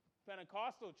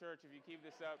Pentecostal church if you keep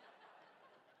this up.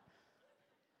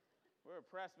 We're a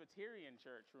Presbyterian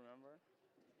church, remember?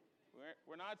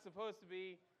 We're not supposed to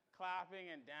be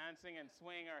clapping and dancing and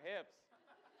swinging our hips.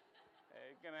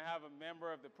 You're going to have a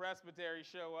member of the presbytery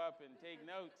show up and take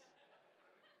notes.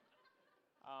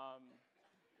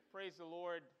 Praise the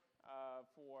Lord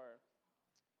for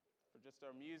just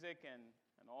our music and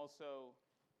also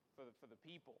for the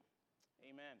people.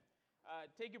 Amen.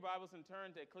 Take your Bibles and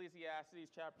turn to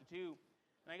Ecclesiastes chapter 2.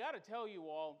 And I got to tell you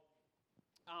all,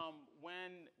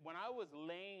 when I was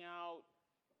laying out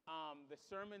the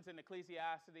sermons in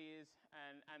Ecclesiastes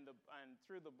and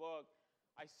through the book,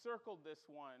 I circled this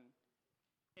one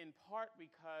in part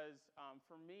because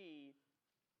for me,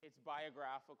 it's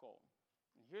biographical.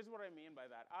 And here's what I mean by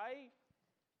that.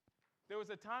 There was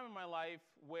a time in my life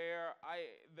where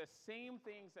the same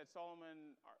things that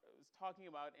Solomon was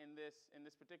talking about in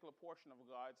this particular portion of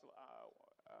God's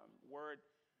word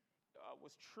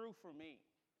was true for me.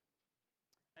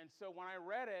 And so when I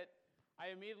read it,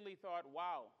 I immediately thought,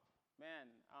 wow, man,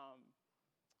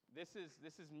 this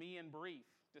is me in brief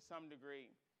to some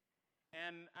degree.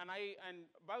 And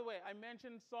by the way, I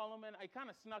mentioned Solomon. I kind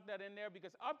of snuck that in there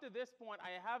because up to this point,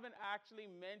 I haven't actually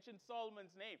mentioned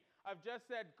Solomon's name. I've just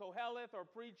said Koheleth or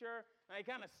preacher, and I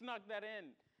kind of snuck that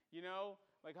in, you know,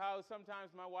 like how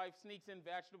sometimes my wife sneaks in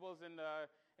vegetables in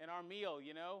our meal,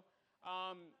 you know.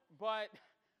 But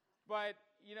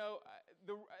you know,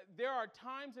 there are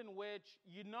times in which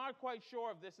you're not quite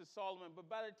sure if this is Solomon, but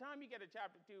by the time you get to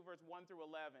chapter 2, verse 1 through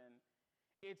 11,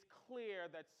 it's clear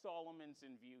that Solomon's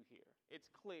in view here. It's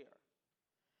clear.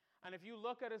 And if you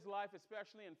look at his life,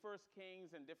 especially in 1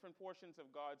 Kings and different portions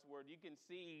of God's word, you can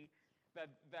see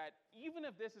that even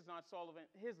if this is not Solomon,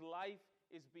 his life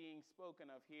is being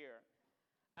spoken of here.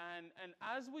 And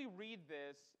as we read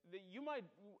this, you might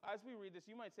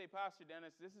say, Pastor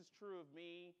Dennis, this is true of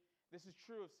me. This is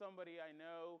true of somebody I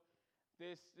know.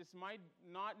 This might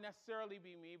not necessarily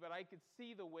be me, but I could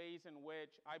see the ways in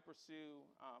which I pursue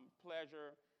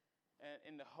pleasure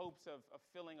in the hopes of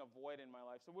filling a void in my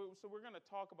life. So we're going to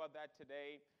talk about that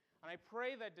today. And I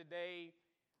pray that today,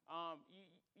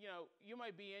 you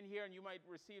might be in here and you might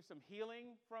receive some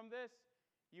healing from this.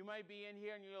 You might be in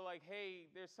here and you're like, hey,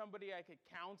 there's somebody I could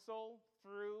counsel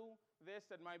through this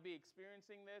that might be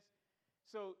experiencing this.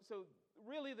 So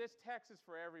really this text is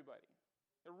for everybody.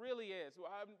 It really is.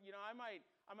 Well, I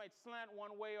might slant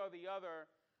one way or the other,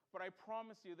 but I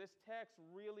promise you this text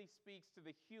really speaks to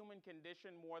the human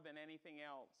condition more than anything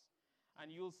else.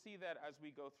 And you'll see that as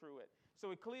we go through it.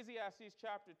 So Ecclesiastes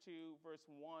chapter 2, verse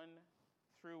 1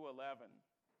 through 11.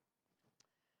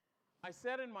 I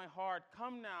said in my heart,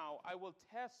 come now, I will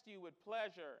test you with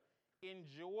pleasure.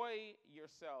 Enjoy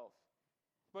yourself.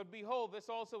 But behold, this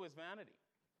also is vanity.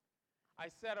 I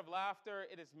said of laughter,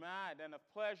 it is mad, and of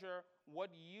pleasure,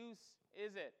 what use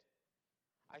is it?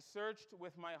 I searched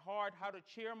with my heart how to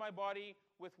cheer my body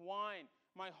with wine,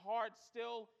 my heart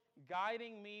still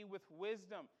guiding me with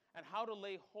wisdom, and how to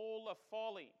lay hold of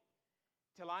folly,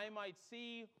 till I might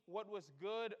see what was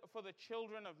good for the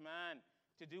children of man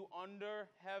to do under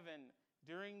heaven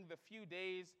during the few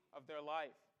days of their life.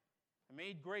 I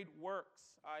made great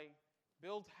works. I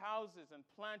built houses and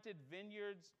planted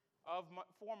vineyards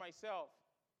for myself.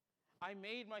 I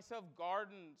made myself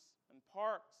gardens and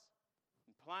parks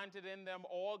and planted in them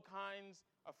all kinds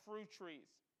of fruit trees.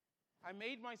 I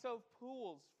made myself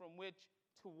pools from which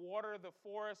to water the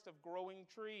forest of growing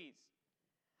trees.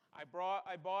 I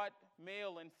bought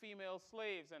male and female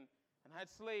slaves and had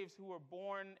slaves who were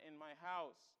born in my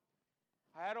house.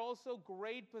 I had also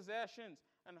great possessions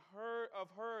and of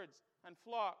herds and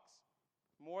flocks,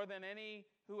 more than any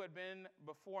who had been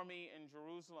before me in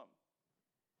Jerusalem.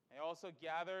 I also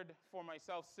gathered for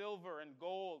myself silver and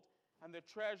gold and the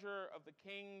treasure of the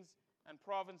kings and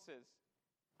provinces.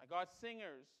 I got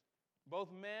singers, both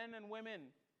men and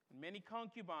women, and many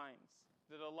concubines,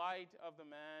 the delight of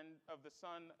the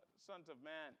sons of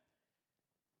man.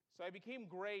 So I became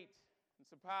great and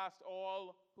surpassed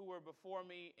all who were before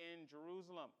me in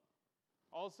Jerusalem.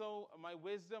 Also, my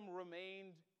wisdom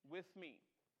remained with me.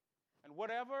 And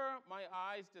whatever my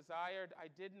eyes desired, I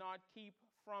did not keep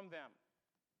from them.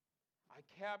 I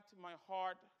kept my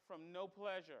heart from no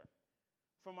pleasure,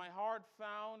 for my heart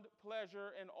found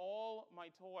pleasure in all my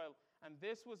toil, and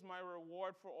this was my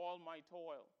reward for all my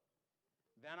toil.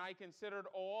 Then I considered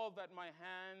all that my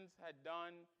hands had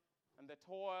done, and the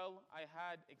toil I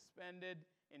had expended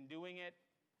in doing it,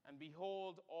 and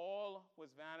behold, all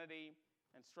was vanity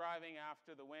and striving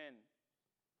after the wind.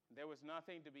 There was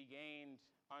nothing to be gained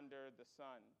under the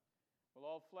sun. Well,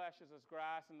 all flesh is as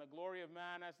grass, and the glory of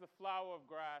man as the flower of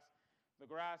grass. The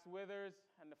grass withers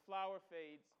and the flower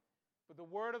fades, but the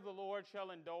word of the Lord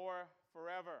shall endure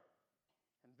forever.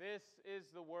 And this is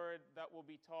the word that will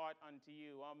be taught unto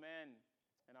you. Amen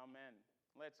and amen.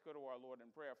 Let's go to our Lord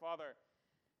in prayer. Father,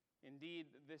 indeed,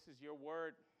 this is your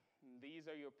word, and these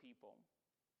are your people.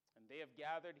 And they have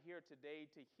gathered here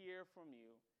today to hear from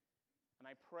you. And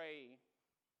I pray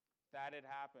that it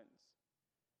happens.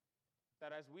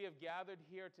 That as we have gathered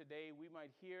here today, we might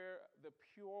hear the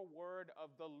pure word of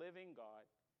the living God.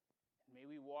 And may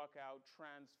we walk out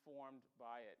transformed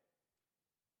by it.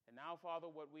 And now, Father,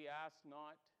 what we ask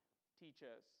not, teach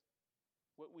us.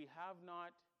 What we have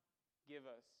not, give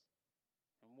us.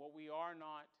 And what we are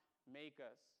not, make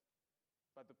us.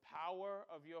 By the power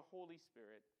of your Holy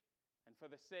Spirit, and for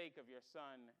the sake of your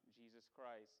Son, Jesus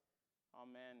Christ.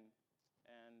 Amen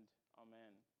and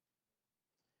amen.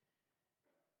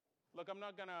 Look, I'm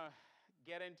not going to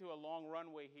get into a long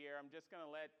runway here. I'm just going to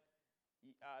let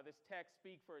this text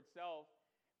speak for itself,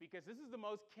 because this is the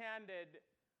most candid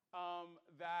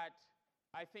that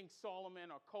I think Solomon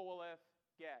or Koheleth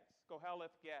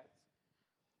gets.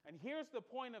 And here's the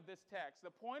point of this text.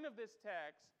 The point of this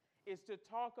text is to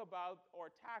talk about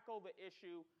or tackle the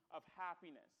issue of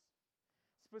happiness.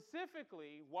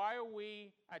 Specifically, why are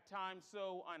we at times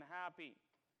so unhappy?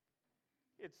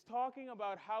 It's talking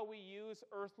about how we use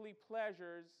earthly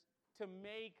pleasures to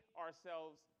make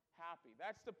ourselves happy.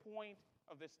 That's the point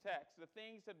of this text, the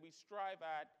things that we strive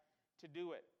at to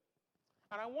do it.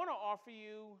 And I want to offer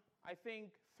you, I think,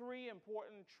 3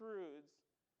 important truths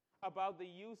about the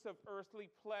use of earthly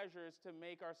pleasures to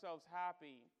make ourselves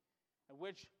happy,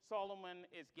 which Solomon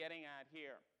is getting at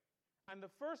here. And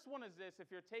the first one is this. If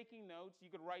you're taking notes, you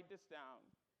could write this down.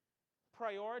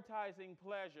 Prioritizing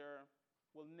pleasure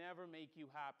will never make you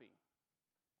happy.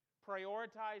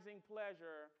 Prioritizing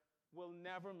pleasure will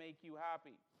never make you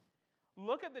happy.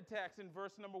 Look at the text in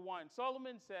verse number 1.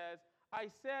 Solomon says,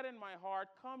 I said in my heart,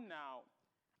 come now,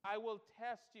 I will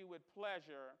test you with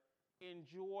pleasure.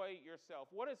 Enjoy yourself.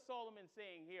 What is Solomon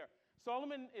saying here?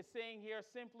 Solomon is saying here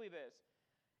simply this.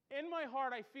 In my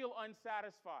heart, I feel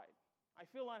unsatisfied. I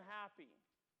feel unhappy.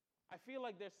 I feel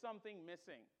like there's something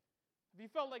missing. Have you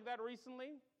felt like that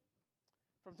recently?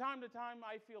 From time to time,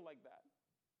 I feel like that.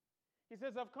 He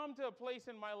says, I've come to a place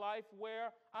in my life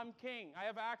where I'm king. I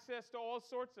have access to all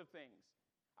sorts of things.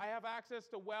 I have access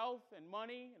to wealth and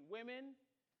money and women.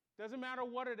 Doesn't matter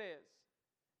what it is.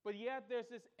 But yet there's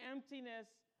this emptiness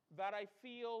that I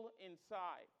feel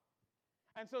inside.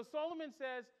 And so Solomon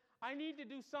says, I need to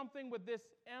do something with this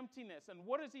emptiness. And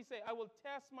what does he say? I will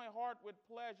test my heart with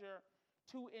pleasure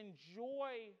to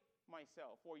enjoy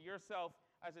myself, or yourself,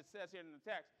 as it says here in the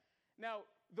text. Now,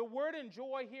 the word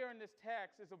enjoy here in this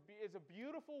text is a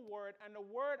beautiful word, and the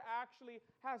word actually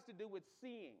has to do with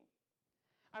seeing.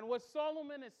 And what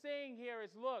Solomon is saying here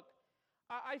is, look,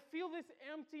 I feel this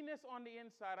emptiness on the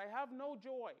inside. I have no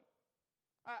joy.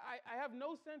 I have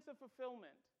no sense of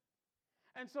fulfillment.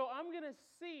 And so I'm going to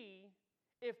see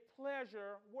if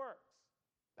pleasure works.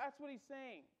 That's what he's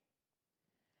saying.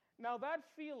 Now that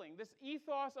feeling, this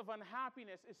ethos of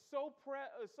unhappiness is so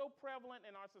prevalent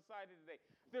in our society today.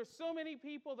 There's so many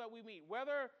people that we meet,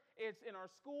 whether it's in our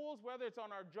schools, whether it's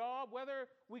on our job, whether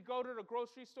we go to the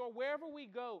grocery store, wherever we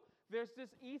go, there's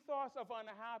this ethos of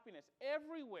unhappiness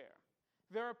everywhere.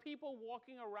 There are people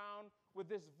walking around with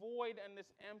this void and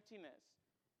this emptiness,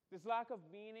 this lack of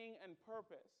meaning and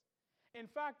purpose. In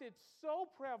fact, it's so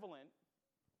prevalent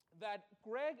that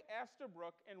Greg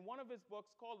Estabrook, in one of his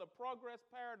books called The Progress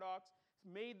Paradox,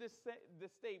 made this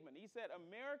statement. He said,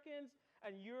 Americans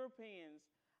and Europeans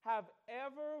have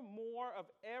ever more of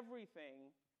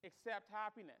everything except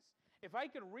happiness. If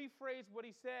I could rephrase what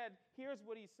he said, here's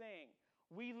what he's saying.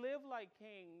 We live like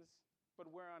kings, but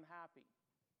we're unhappy.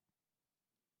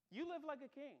 You live like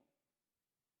a king,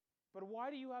 but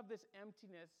why do you have this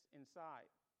emptiness inside?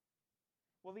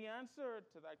 Well, the answer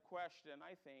to that question,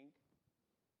 I think,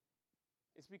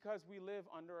 it's because we live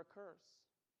under a curse.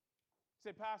 You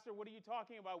say, Pastor, what are you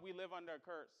talking about? We live under a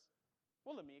curse.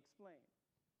 Well, let me explain.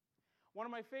 One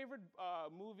of my favorite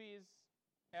movies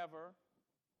ever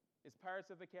is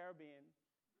Pirates of the Caribbean,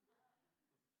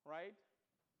 right?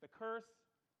 The Curse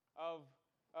of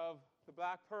the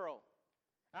Black Pearl.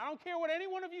 And I don't care what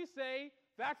any one of you say,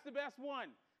 that's the best one.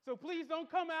 So please don't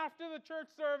come after the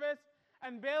church service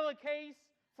and bail a case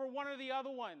for one of the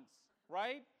other ones,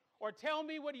 right? Or tell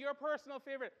me what your personal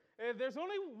favorite. There's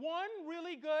only one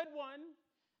really good one,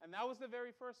 and that was the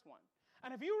very first one.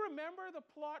 And if you remember the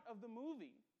plot of the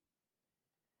movie,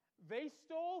 they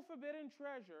stole forbidden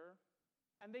treasure,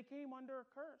 and they came under a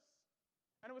curse.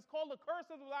 And it was called the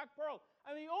Curse of the Black Pearl.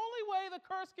 And the only way the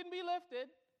curse can be lifted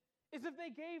is if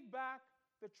they gave back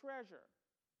the treasure.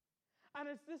 And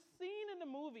it's this scene in the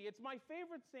movie. It's my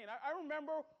favorite scene. I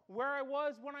remember where I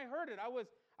was when I heard it. I was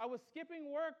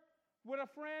skipping work with a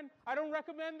friend. I don't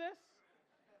recommend this.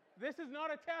 This is not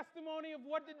a testimony of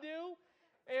what to do.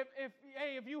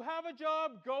 If you have a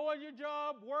job, go on your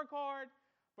job, work hard.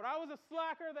 But I was a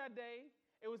slacker that day.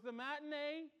 It was the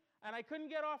matinee, and I couldn't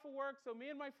get off of work, so me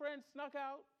and my friend snuck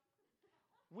out.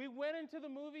 We went into the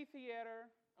movie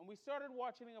theater, and we started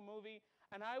watching a movie,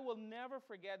 and I will never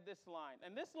forget this line.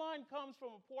 And this line comes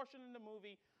from a portion in the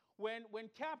movie when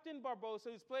Captain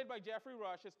Barbossa, who's played by Jeffrey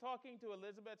Rush, is talking to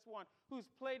Elizabeth Swann, who's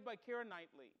played by Keira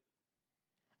Knightley.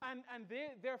 And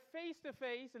they're face to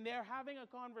face, and they're having a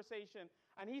conversation.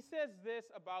 And he says this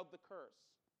about the curse.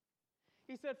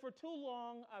 He said, "For too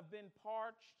long I've been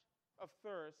parched of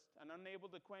thirst and unable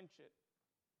to quench it.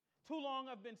 Too long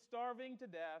I've been starving to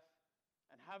death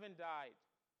and haven't died.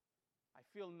 I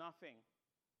feel nothing.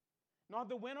 Not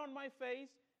the wind on my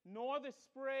face, nor the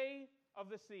spray of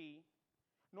the sea,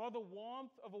 nor the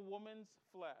warmth of a woman's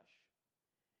flesh.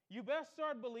 You best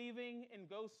start believing in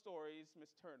ghost stories, Miss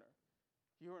Turner.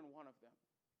 You're in one of them."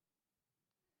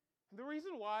 And the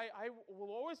reason why I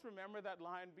will always remember that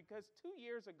line, because 2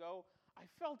 years ago, I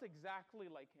felt exactly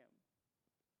like him.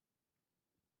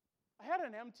 I had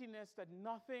an emptiness that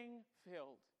nothing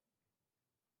filled.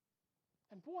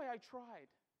 And boy, I tried.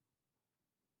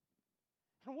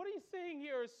 And what he's saying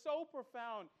here is so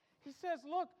profound. He says,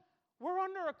 look, we're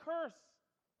under a curse.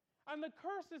 And the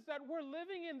curse is that we're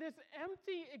living in this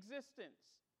empty existence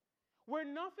where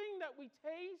nothing that we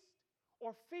taste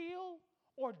or feel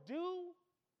or do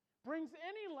brings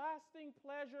any lasting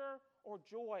pleasure or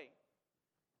joy.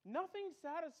 Nothing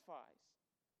satisfies.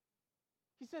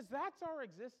 He says that's our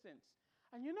existence.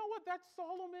 And you know what? That's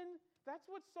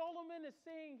what Solomon is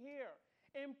saying here.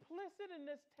 Implicit in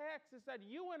this text is that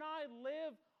you and I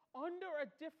live under a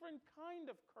different kind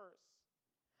of curse.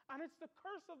 And it's the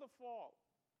curse of the fall.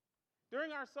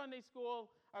 During our Sunday school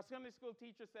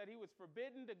teacher said he was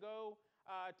forbidden to go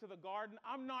to the garden.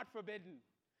 I'm not forbidden.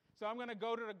 So I'm going to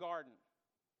go to the garden.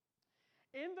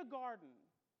 In the garden,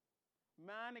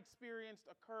 man experienced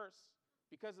a curse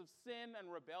because of sin and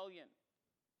rebellion.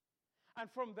 And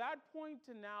from that point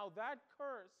to now, that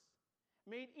curse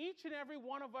made each and every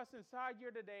one of us inside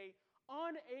here today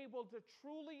unable to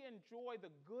truly enjoy the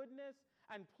goodness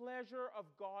and pleasure of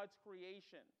God's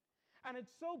creation. And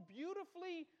it's so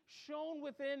beautifully shown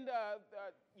within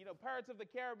Pirates of the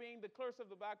Caribbean, The Curse of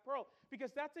the Black Pearl,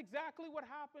 because that's exactly what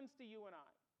happens to you and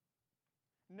I.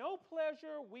 No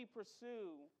pleasure we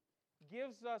pursue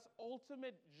gives us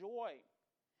ultimate joy.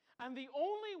 And the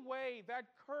only way that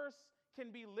curse can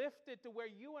be lifted to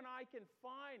where you and I can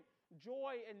find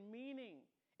joy and meaning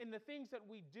in the things that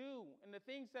we do, in the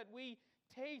things that we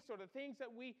taste, or the things that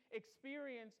we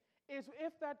experience, is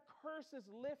if that curse is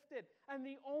lifted. And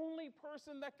the only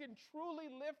person that can truly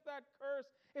lift that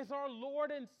curse is our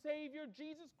Lord and Savior,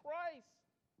 Jesus Christ.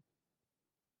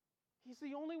 He's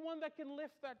the only one that can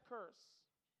lift that curse.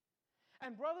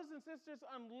 And brothers and sisters,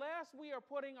 unless we are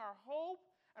putting our hope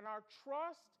and our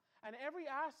trust and every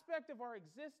aspect of our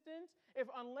existence,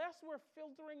 unless we're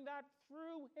filtering that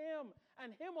through Him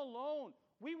and Him alone,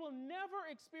 we will never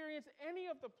experience any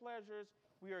of the pleasures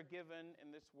we are given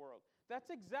in this world. That's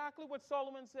exactly what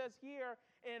Solomon says here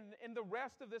in the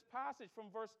rest of this passage, from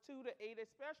verse 2 to 8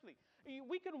 especially.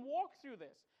 We can walk through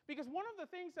this, because one of the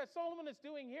things that Solomon is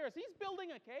doing here is he's building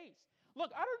a case.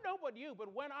 Look, I don't know about you,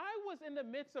 but when I was in the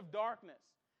midst of darkness,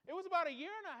 it was about 1.5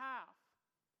 years,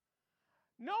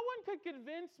 no one could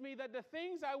convince me that the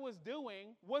things I was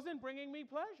doing wasn't bringing me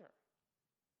pleasure.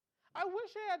 I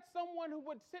wish I had someone who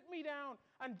would sit me down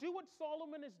and do what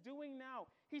Solomon is doing now.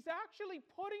 He's actually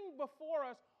putting before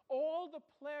us all the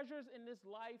pleasures in this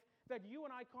life that you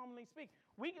and I commonly speak.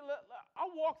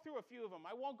 I'll walk through a few of them.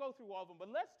 I won't go through all of them, but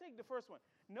let's take the first one.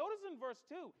 Notice in verse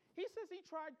 2, he says he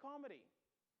tried comedy.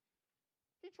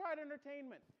 He tried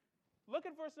entertainment. Look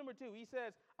at verse number 2. He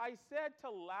says, I said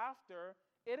to laughter,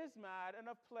 it is mad, and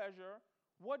of pleasure,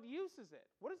 what use is it?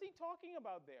 What is he talking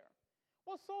about there?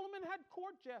 Well, Solomon had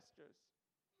court jesters,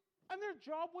 and their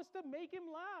job was to make him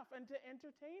laugh and to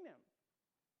entertain him.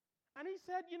 And he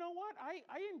said, you know what? I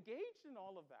engaged in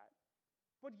all of that,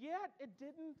 but yet it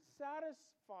didn't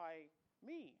satisfy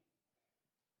me.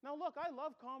 Now look, I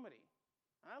love comedy,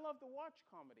 and I love to watch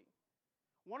comedy.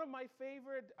 One of my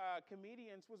favorite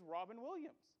comedians was Robin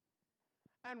Williams.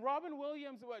 And Robin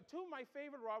Williams, two of my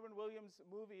favorite Robin Williams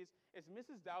movies is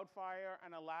Mrs. Doubtfire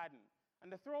and Aladdin.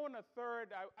 And to throw in a third,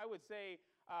 I would say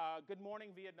Good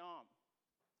Morning Vietnam.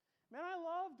 Man, I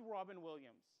loved Robin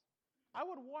Williams. I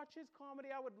would watch his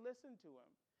comedy. I would listen to him.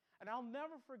 And I'll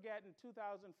never forget in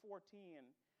 2014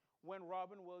 when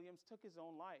Robin Williams took his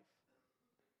own life.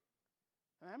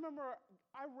 And I remember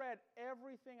I read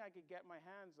everything I could get my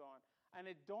hands on, and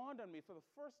it dawned on me for the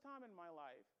first time in my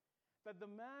life that the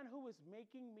man who was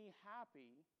making me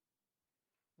happy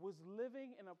was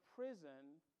living in a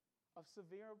prison of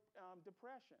severe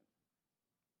depression.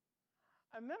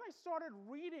 And then I started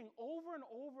reading over and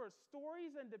over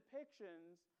stories and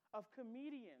depictions of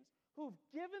comedians who've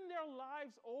given their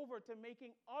lives over to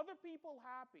making other people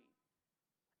happy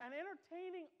and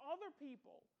entertaining other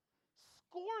people.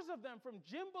 Scores of them, from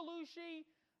Jim Belushi,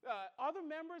 other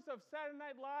members of Saturday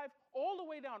Night Live, all the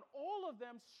way down, all of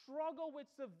them struggle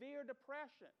with severe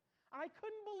depression. And I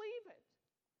couldn't believe it.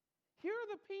 Here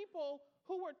are the people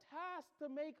who were tasked to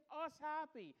make us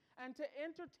happy and to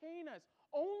entertain us,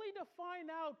 only to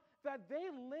find out that they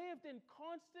lived in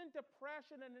constant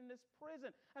depression and in this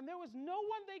prison. And there was no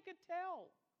one they could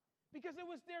tell, because it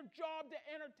was their job to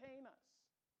entertain us.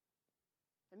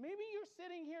 And maybe you're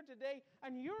sitting here today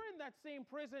and you're in that same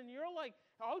prison. You're like,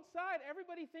 outside,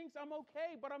 everybody thinks I'm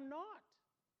okay, but I'm not.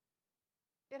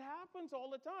 It happens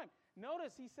all the time.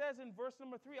 Notice he says in verse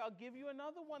number 3, I'll give you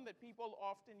another one that people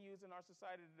often use in our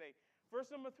society today.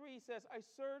 Verse number 3, he says, I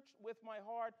searched with my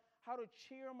heart how to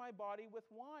cheer my body with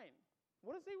wine.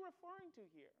 What is he referring to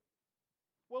here?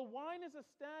 Well, wine is a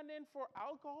stand-in for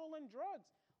alcohol and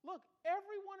drugs. Look,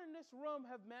 everyone in this room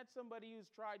have met somebody who's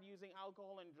tried using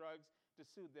alcohol and drugs to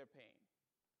soothe their pain.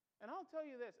 And I'll tell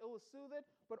you this, it will soothe it,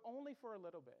 but only for a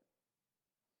little bit.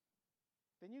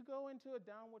 Then you go into a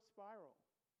downward spiral.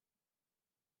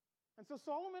 And so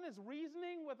Solomon is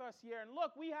reasoning with us here. And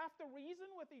look, we have to reason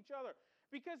with each other.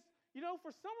 Because,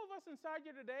 for some of us inside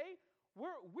here today,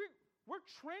 we're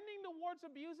trending towards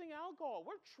abusing alcohol.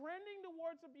 We're trending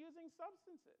towards abusing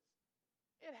substances.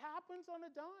 It happens on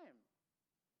a dime.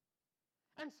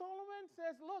 And Solomon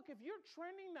says, look, if you're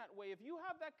trending that way, if you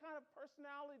have that kind of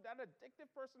personality, that addictive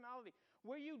personality,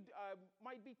 where you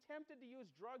might be tempted to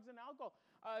use drugs and alcohol,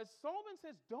 Solomon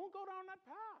says, don't go down that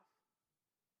path,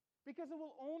 because it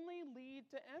will only lead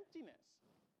to emptiness.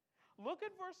 Look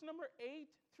at verse number 8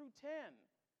 through 10.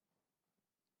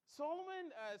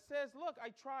 Solomon says, look,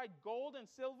 I tried gold and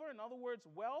silver, in other words,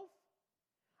 wealth.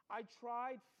 I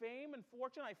tried fame and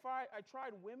fortune. I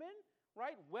tried women.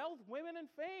 Right? Wealth, women,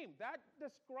 and fame. That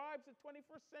describes a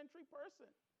 21st century person.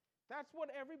 That's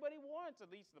what everybody wants, at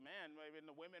least the man. Maybe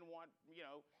the women want,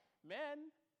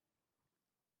 men.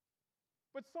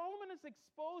 But Solomon is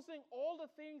exposing all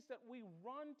the things that we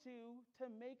run to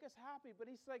make us happy. But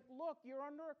he's like, look, you're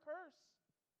under a curse.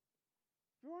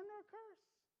 You're under a curse.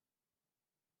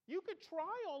 You could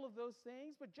try all of those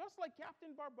things, but just like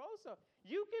Captain Barbosa,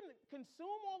 you can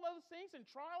consume all those things and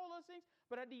try all those things,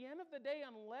 but at the end of the day,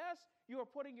 unless you are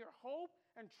putting your hope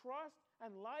and trust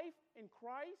and life in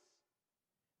Christ,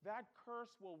 that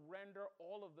curse will render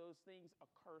all of those things a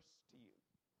curse to you.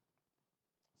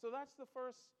 So that's the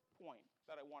first point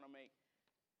that I want to make.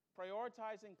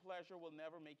 Prioritizing pleasure will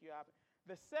never make you happy.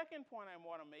 The second point I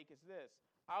want to make is this: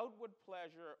 outward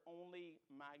pleasure only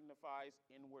magnifies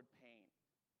inward pain.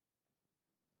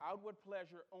 Outward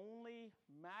pleasure only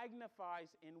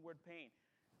magnifies inward pain.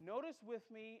 Notice with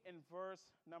me in verse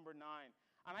number 9.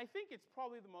 And I think it's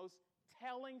probably the most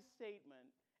telling statement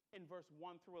in verse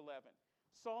 1 through 11.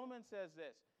 Solomon says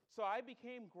this: So I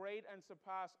became great and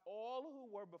surpassed all who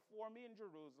were before me in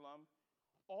Jerusalem.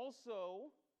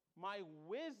 Also, my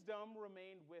wisdom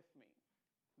remained with me.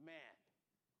 Man.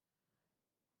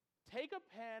 Take a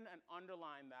pen and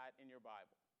underline that in your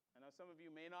Bible. I know some of you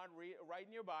may not write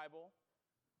in your Bible,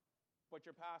 but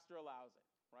your pastor allows it,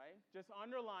 right? Just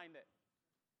underline it.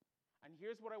 And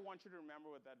here's what I want you to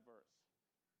remember with that verse.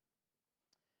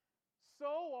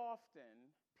 So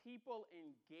often, people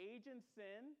engage in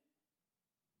sin,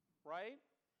 right?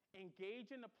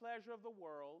 Engage in the pleasure of the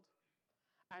world,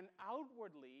 and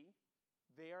outwardly,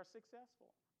 they are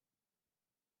successful.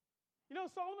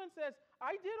 Solomon says,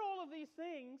 I did all of these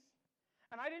things,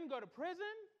 and I didn't go to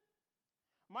prison.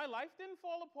 My life didn't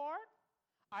fall apart.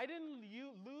 I didn't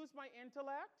lose my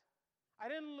intellect.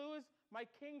 I didn't lose my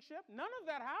kingship. None of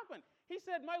that happened. He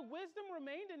said, my wisdom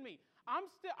remained in me.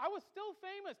 I was still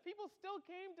famous. People still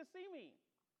came to see me.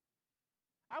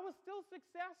 I was still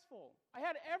successful. I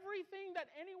had everything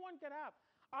that anyone could have.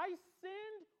 I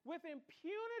sinned with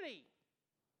impunity.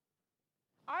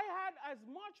 I had as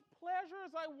much pleasure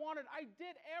as I wanted. I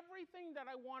did everything that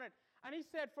I wanted. And he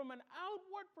said, from an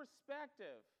outward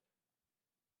perspective,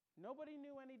 nobody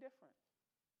knew any different.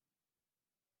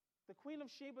 The Queen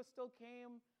of Sheba still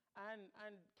came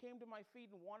and came to my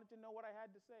feet and wanted to know what I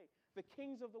had to say. The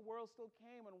kings of the world still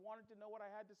came and wanted to know what I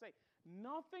had to say.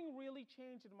 Nothing really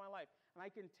changed in my life. And I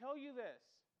can tell you this: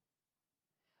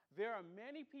 there are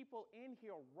many people in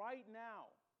here right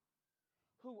now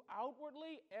who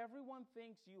outwardly everyone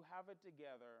thinks you have it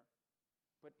together,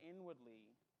 but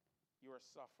inwardly you are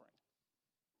suffering.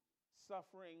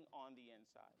 Suffering on the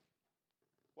inside.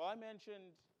 Well, I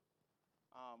mentioned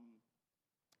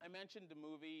the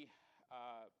movie,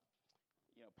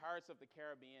 Pirates of the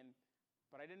Caribbean,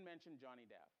 but I didn't mention Johnny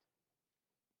Depp.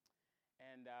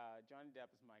 And Johnny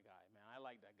Depp is my guy, man. I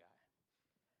like that guy.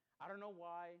 I don't know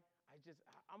why.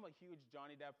 I'm a huge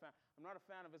Johnny Depp fan. I'm not a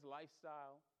fan of his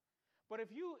lifestyle. But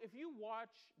if you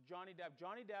watch Johnny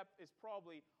Depp is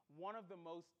probably one of the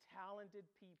most talented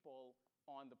people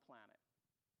on the planet.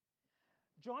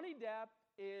 Johnny Depp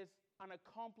is an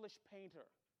accomplished painter.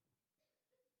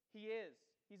 He is.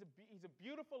 He's a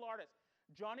beautiful artist.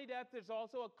 Johnny Depp is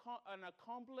also an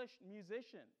accomplished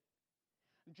musician.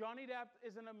 Johnny Depp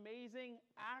is an amazing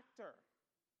actor.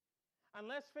 And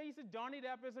let's face it, Johnny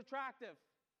Depp is attractive.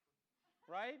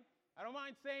 Right? I don't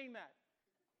mind saying that.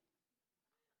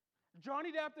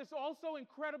 Johnny Depp is also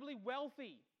incredibly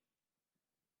wealthy.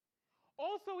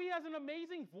 Also, he has an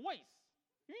amazing voice.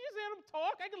 You just hear him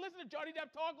talk. I can listen to Johnny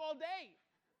Depp talk all day.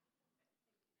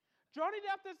 Johnny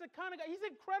Depp is the kind of guy, he's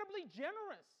incredibly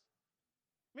generous.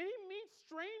 I mean, he meets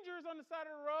strangers on the side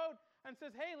of the road and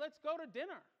says, hey, let's go to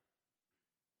dinner.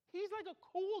 He's like a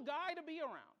cool guy to be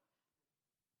around.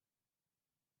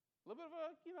 A little bit of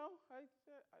a,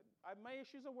 my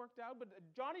issues are worked out, but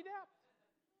Johnny Depp.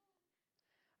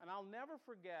 And I'll never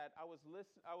forget, I was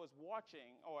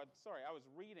reading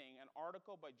an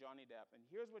article by Johnny Depp, and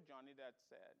here's what Johnny Depp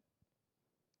said.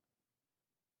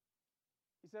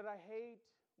 He said, I hate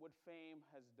what fame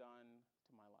has done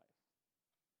to my life.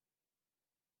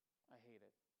 I hate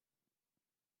it.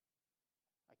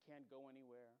 I can't go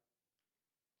anywhere.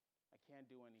 I can't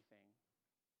do anything.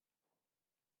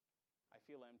 I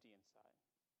feel empty inside.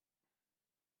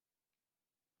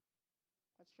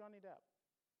 That's Johnny Depp.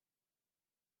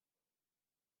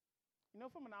 You know,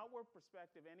 from an outward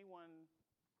perspective, anyone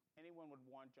would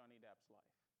want Johnny Depp's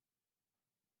life.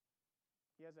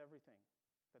 He has everything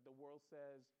that the world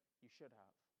says you should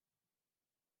have.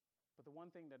 But the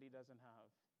one thing that he doesn't have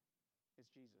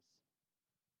is Jesus.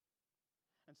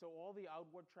 And so all the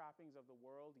outward trappings of the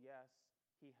world, yes,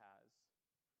 he has.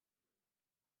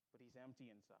 But he's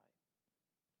empty inside.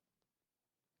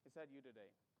 Is that you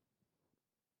today?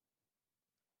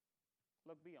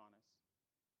 Look, be honest.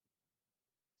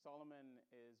 Solomon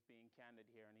is being candid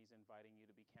here, and he's inviting you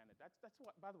to be candid. That's why,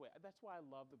 by the way, that's why I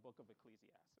love the book of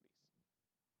Ecclesiastes.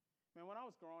 Man, when I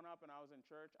was growing up and I was in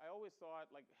church, I always thought,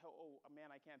 like, oh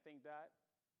man, I can't think that,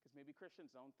 because maybe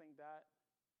Christians don't think that.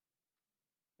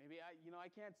 Maybe I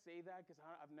can't say that because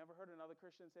I've never heard another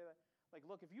Christian say that. Like,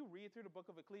 look, if you read through the book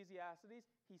of Ecclesiastes,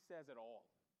 he says it all.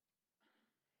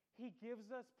 He gives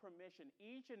us permission,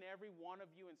 each and every one of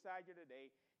you inside here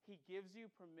today, he gives you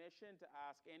permission to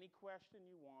ask any question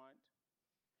you want,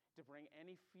 to bring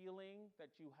any feeling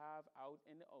that you have out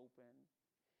in the open.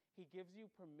 He gives you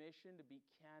permission to be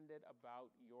candid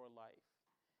about your life.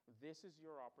 This is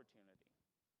your opportunity.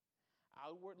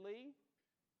 Outwardly,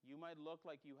 you might look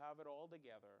like you have it all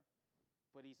together,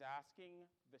 but he's asking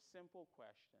the simple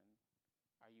question,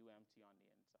 are you empty on the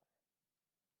inside?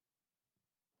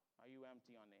 Are you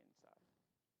empty on the inside?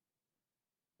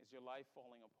 Is your life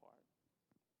falling apart?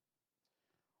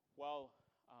 Well,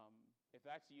 if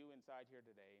that's you inside here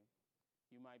today,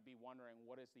 you might be wondering,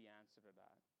 what is the answer to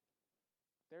that?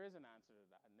 There is an answer to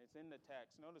that, and it's in the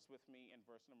text. Notice with me in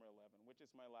verse number 11, which is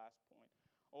my last point.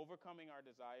 Overcoming our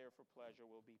desire for pleasure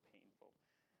will be painful.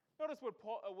 Notice what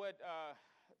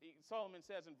Solomon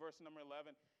says in verse number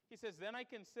 11. He says, then I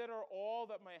consider all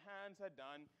that my hands had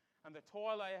done, and the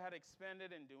toil I had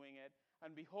expended in doing it,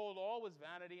 and behold, all was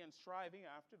vanity and striving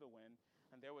after the wind,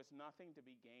 and there was nothing to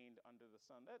be gained under the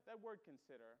sun. That word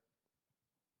consider,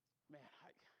 man,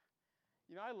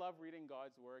 I love reading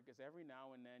God's word, because every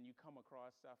now and then you come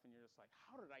across stuff and you're just like,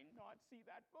 how did I not see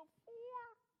that before?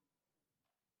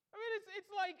 I mean,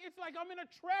 it's like I'm in a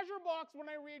treasure box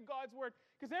when I read God's word,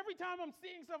 because every time I'm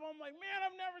seeing stuff, I'm like, man,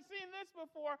 I've never seen this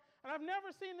before, and I've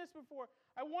never seen this before.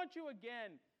 I want you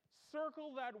again,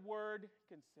 circle that word,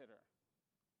 consider.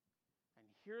 And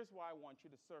here's why I want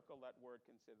you to circle that word,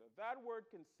 consider. That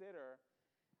word, consider,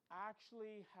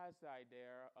 actually has the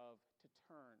idea of to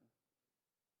turn.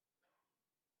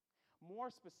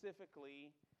 More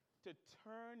specifically, to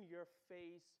turn your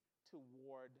face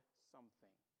toward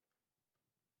something.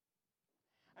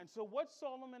 And so what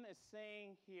Solomon is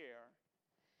saying here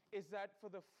is that for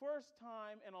the first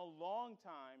time in a long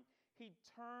time, he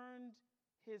turned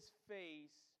his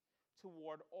face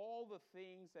toward all the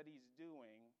things that he's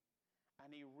doing,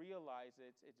 and he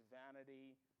realizes it's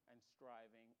vanity and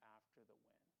striving after the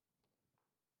wind.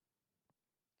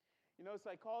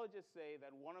 Psychologists say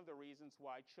that one of the reasons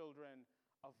why children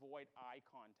avoid eye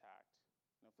contact,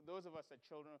 for those of us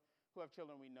who have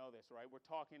children, we know this, right? We're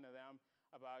talking to them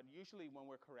about, usually when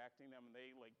we're correcting them, and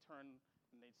they like turn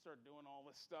and they start doing all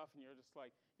this stuff, and you're just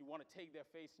like, you want to take their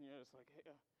face, and you're just like,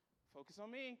 hey, focus on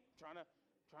me, I'm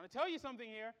trying to tell you something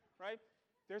here, right?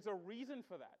 There's a reason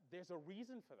for that. There's a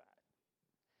reason for that.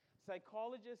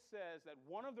 Psychologist says that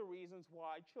one of the reasons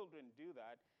why children do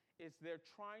that is they're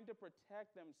trying to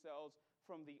protect themselves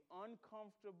from the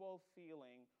uncomfortable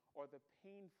feeling or the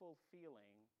painful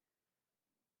feeling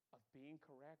of being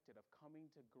corrected, of coming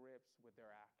to grips with their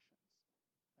actions.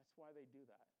 That's why they do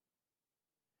that.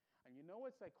 And you know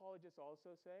what psychologists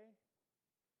also say?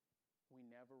 We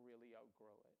never really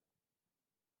outgrow it.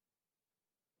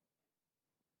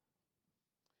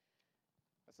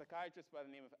 A psychiatrist by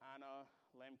the name of Anna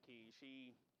Lemke,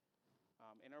 she,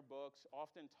 in her books,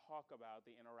 often talk about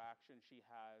the interaction she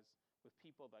has with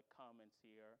people that come and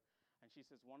see her. And she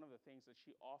says one of the things that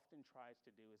she often tries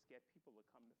to do is get people to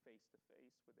come to face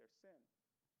with their sin.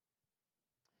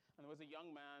 And there was a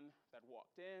young man that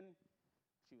walked in.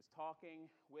 She was talking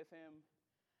with him,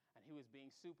 and he was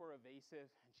being super evasive.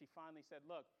 And she finally said,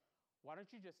 look, why don't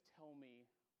you just tell me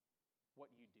what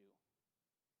you do,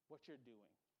 what you're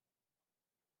doing?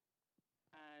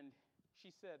 And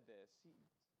she said this.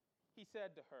 He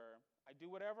said to her, I do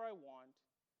whatever I want,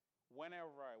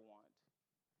 whenever I want.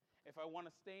 If I want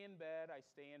to stay in bed, I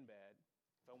stay in bed.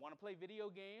 If I want to play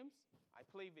video games, I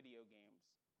play video games.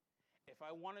 If I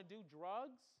want to do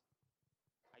drugs,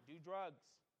 I do drugs.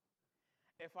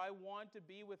 If I want to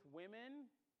be with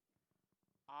women,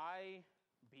 I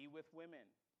be with women.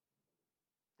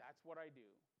 That's what I do.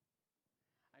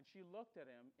 And she looked at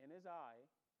him in his eye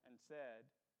and said,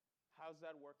 how's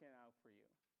that working out for you?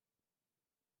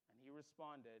 And he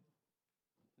responded,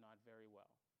 not very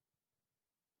well.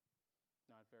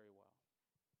 Not very well.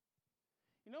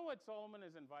 You know what Solomon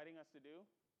is inviting us to do?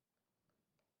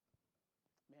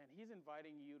 Man, he's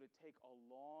inviting you to take a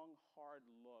long, hard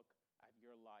look at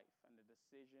your life and the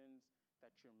decisions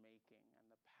that you're making and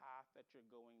the path that you're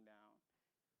going down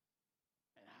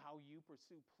and how you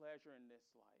pursue pleasure in this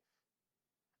life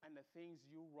and the things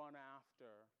you run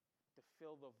after to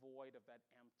fill the void of that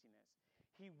emptiness.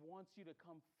 He wants you to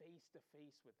come face to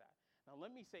face with that. Now,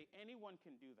 let me say, anyone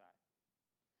can do that.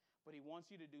 But he wants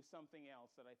you to do something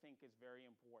else that I think is very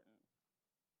important.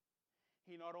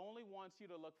 He not only wants you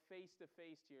to look face to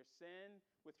face to your sin,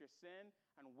 with your sin,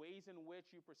 and ways in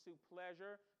which you pursue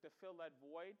pleasure to fill that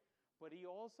void, but he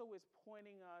also is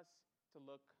pointing us to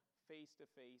look face to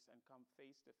face and come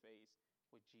face to face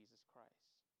with Jesus Christ.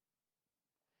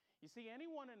 You see,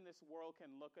 anyone in this world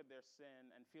can look at their sin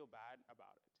and feel bad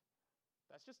about it.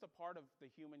 That's just a part of the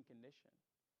human condition.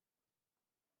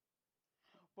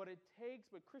 But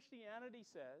Christianity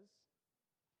says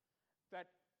that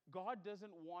God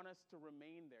doesn't want us to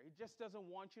remain there. He just doesn't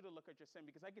want you to look at your sin.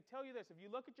 Because I could tell you this, if you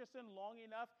look at your sin long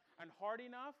enough and hard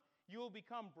enough, you will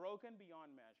become broken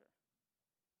beyond measure.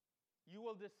 You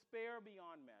will despair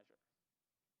beyond measure.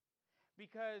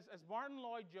 Because as Martin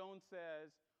Lloyd-Jones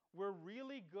says, we're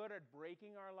really good at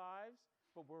breaking our lives,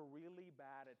 but we're really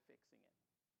bad at fixing it.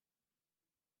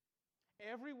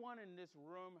 Everyone in this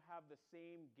room have the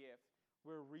same gift.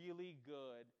 We're really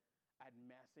good at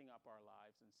messing up our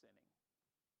lives and sinning.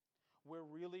 We're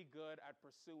really good at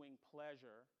pursuing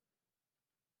pleasure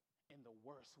in the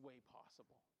worst way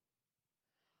possible.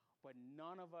 But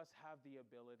none of us have the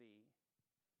ability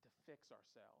to fix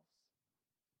ourselves.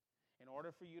 In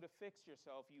order for you to fix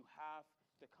yourself, you have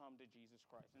to come to Jesus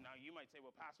Christ. And now you might say,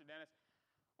 well, Pastor Dennis,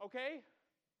 okay,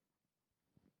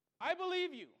 I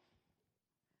believe you.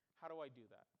 How do I do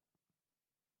that?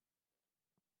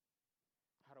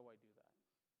 How do I do that?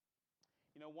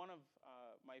 You know, one of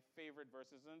my favorite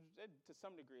verses, and to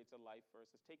some degree it's a life verse,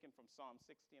 is taken from Psalm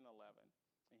 60:11.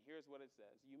 And here's what it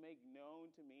says. You make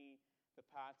known to me the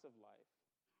paths of life.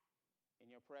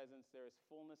 In your presence there is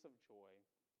fullness of joy.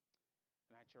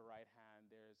 And at your right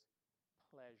hand there's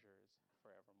pleasures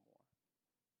forevermore.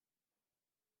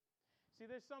 See,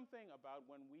 there's something about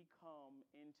when we come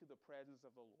into the presence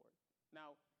of the Lord.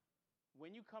 Now,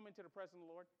 when you come into the presence of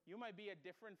the Lord, you might be at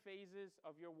different phases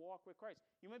of your walk with Christ.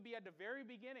 You might be at the very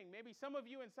beginning. Maybe some of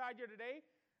you inside here today,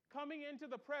 coming into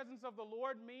the presence of the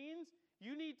Lord means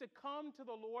you need to come to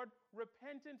the Lord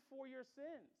repentant for your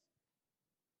sins.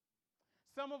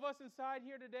 Some of us inside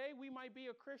here today, we might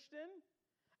be a Christian,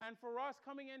 and for us,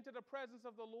 coming into the presence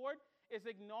of the Lord is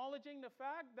acknowledging the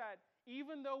fact that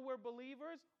even though we're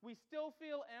believers, we still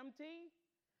feel empty.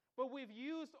 But we've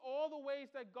used all the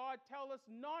ways that God tells us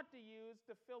not to use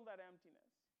to fill that emptiness.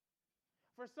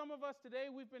 For some of us today,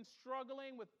 we've been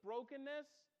struggling with brokenness,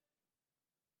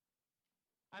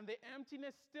 and the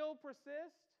emptiness still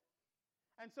persists.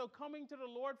 And so coming to the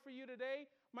Lord for you today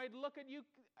might look at you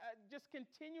just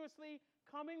continuously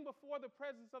coming before the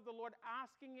presence of the Lord,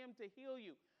 asking Him to heal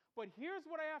you. But here's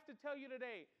what I have to tell you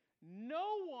today.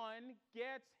 No one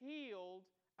gets healed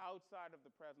outside of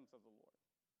the presence of the Lord.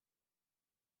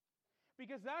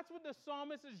 Because that's what the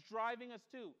psalmist is driving us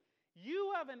to.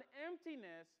 You have an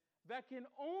emptiness that can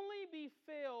only be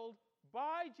filled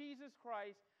by Jesus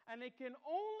Christ, and it can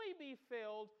only be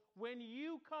filled when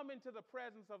you come into the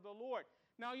presence of the Lord.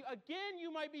 Now, again, you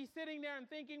might be sitting there and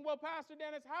thinking, well, Pastor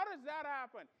Dennis, how does that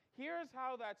happen? Here's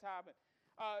how that's happened.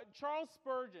 Charles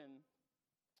Spurgeon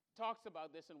talks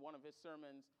about this in one of his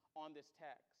sermons on this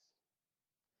text.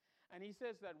 And he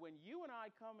says that when you and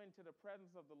I come into the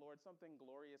presence of the Lord, something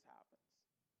glorious happens.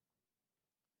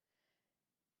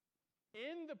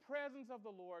 In the presence of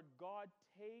the Lord, God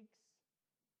takes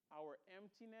our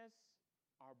emptiness,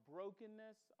 our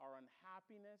brokenness, our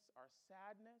unhappiness, our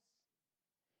sadness.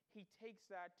 He takes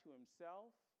that to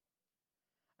Himself,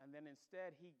 and then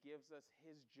instead He gives us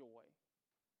His joy,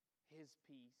 His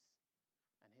peace,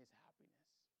 and His happiness.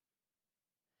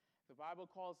 The Bible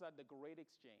calls that the great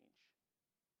exchange.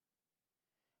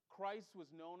 Christ was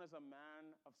known as a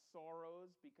man of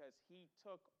sorrows because He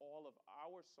took all of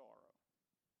our sorrow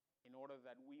in order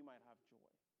that we might have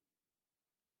joy.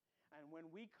 And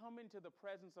when we come into the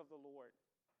presence of the Lord,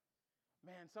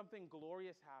 man, something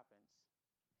glorious happens.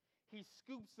 He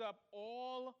scoops up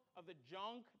all of the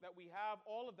junk that we have,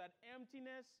 all of that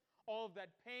emptiness, all of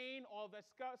that pain, all of that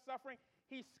suffering.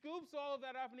 He scoops all of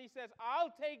that up and He says,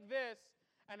 I'll take this,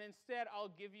 and instead I'll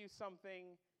give you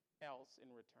something else in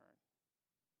return.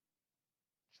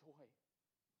 Joy,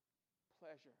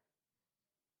 pleasure.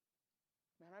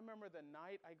 Man, I remember the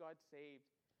night I got saved,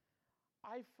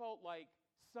 I felt like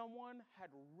someone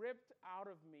had ripped out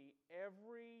of me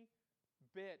every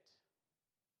bit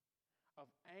of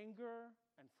anger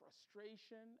and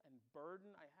frustration and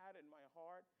burden I had in my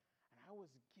heart, and I was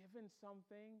given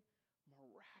something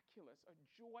miraculous, a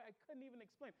joy I couldn't even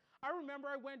explain. I remember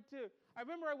I went to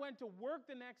work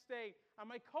the next day, and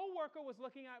my coworker was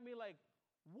looking at me like,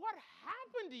 "What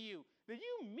happened to you? Did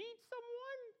you meet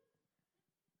someone?"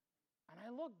 And I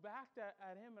looked back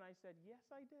at him and I said, "Yes,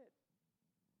 I did.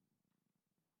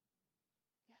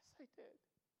 Yes, I did."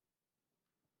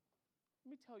 Let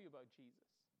me tell you about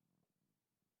Jesus.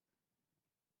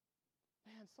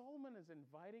 Man, Solomon is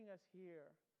inviting us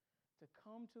here to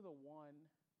come to the one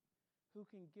who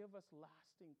can give us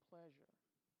lasting pleasure.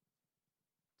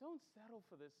 Don't settle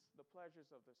for the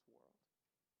pleasures of this world.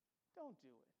 Don't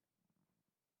do it.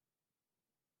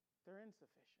 They're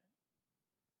insufficient.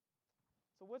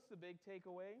 So what's the big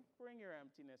takeaway? Bring your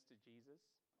emptiness to Jesus.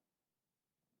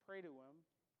 Pray to Him.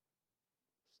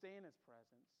 Stay in His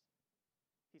presence.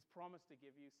 He's promised to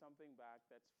give you something back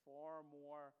that's far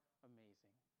more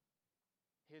amazing.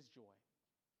 His joy.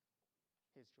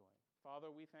 His joy.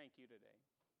 Father, we thank you today.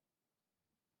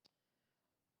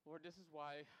 Lord, this is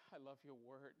why I love your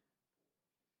word.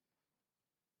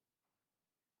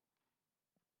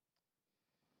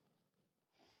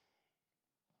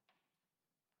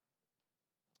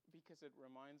 Because it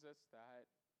reminds us that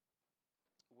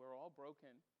we're all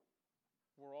broken.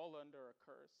 We're all under a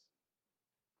curse.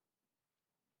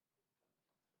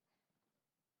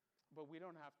 But we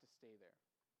don't have to stay there.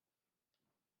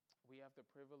 We have the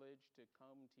privilege to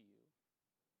come to you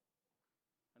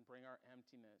and bring our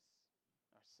emptiness,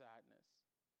 our sadness.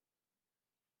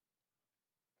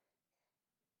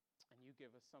 And you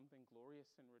give us something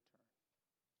glorious in return.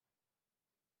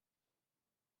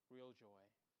 Real joy,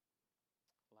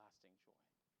 lasting joy.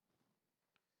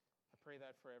 I pray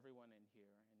that for everyone in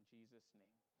here, in Jesus'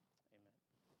 name.